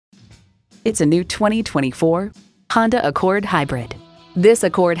It's a new 2024 Honda Accord Hybrid. This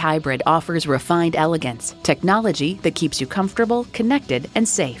Accord Hybrid offers refined elegance, technology that keeps you comfortable, connected, and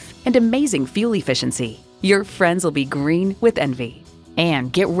safe, and amazing fuel efficiency. Your friends will be green with envy.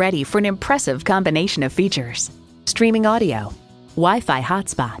 And get ready for an impressive combination of features: streaming audio, Wi-Fi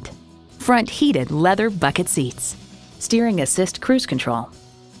hotspot, front heated leather bucket seats, steering assist cruise control,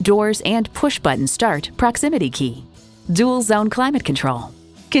 doors and push-button start proximity key, dual zone climate control,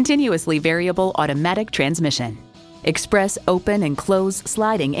 continuously variable automatic transmission, express open and close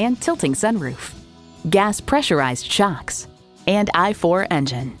sliding and tilting sunroof, gas pressurized shocks, and i4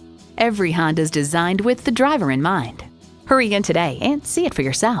 engine. Every Honda is designed with the driver in mind. Hurry in today and see it for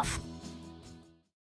yourself.